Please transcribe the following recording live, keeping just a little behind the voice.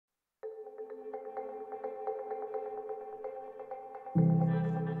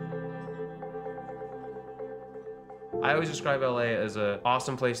I always describe LA as an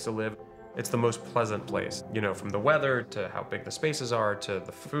awesome place to live. It's the most pleasant place, you know, from the weather to how big the spaces are, to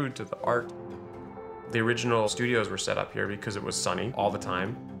the food, to the art. The original studios were set up here because it was sunny all the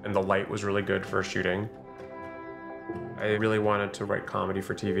time, and the light was really good for shooting. I really wanted to write comedy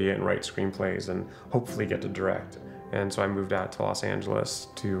for TV and write screenplays and hopefully get to direct. And so I moved out to Los Angeles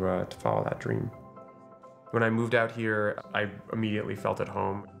to follow that dream. When I moved out here, I immediately felt at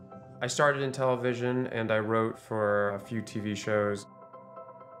home. I started in television and I wrote for a few TV shows.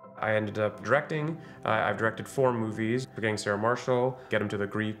 I ended up directing. I've directed 4 movies: Forgetting Sarah Mashall, Get Him to the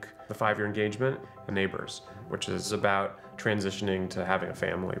Greek, The 5-Year Engagement, and Neighbors, which is about transitioning to having a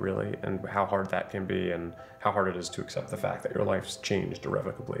family, really, and how hard that can be and how hard it is to accept the fact that your life's changed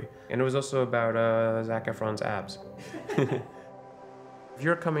irrevocably. And it was also about Zac Efron's abs. If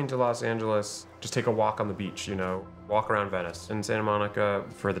you're coming to Los Angeles, just take a walk on the beach, you know, walk around Venice and Santa Monica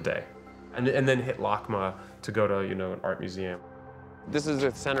for the day. And then hit LACMA to go to, you know, an art museum. This is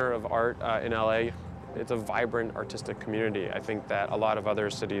the center of art in LA. It's a vibrant artistic community. I think that a lot of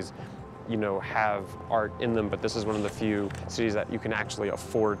other cities, you know, have art in them, but this is one of the few cities that you can actually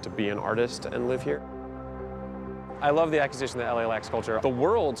afford to be an artist and live here. I love the accusation that LA lacks culture. The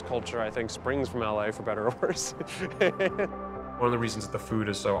world's culture, I think, springs from LA, for better or worse. One of the reasons that the food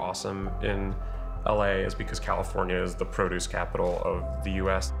is so awesome in LA is because California is the produce capital of the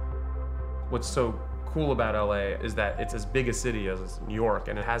US. What's so cool about LA is that it's as big a city as New York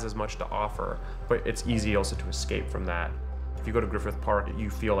and it has as much to offer, but it's easy also to escape from that. If you go to Griffith Park,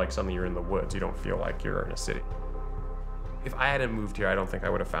 you feel like suddenly you're in the woods. You don't feel like you're in a city. If I hadn't moved here, I don't think I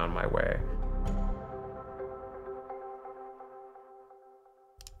would have found my way.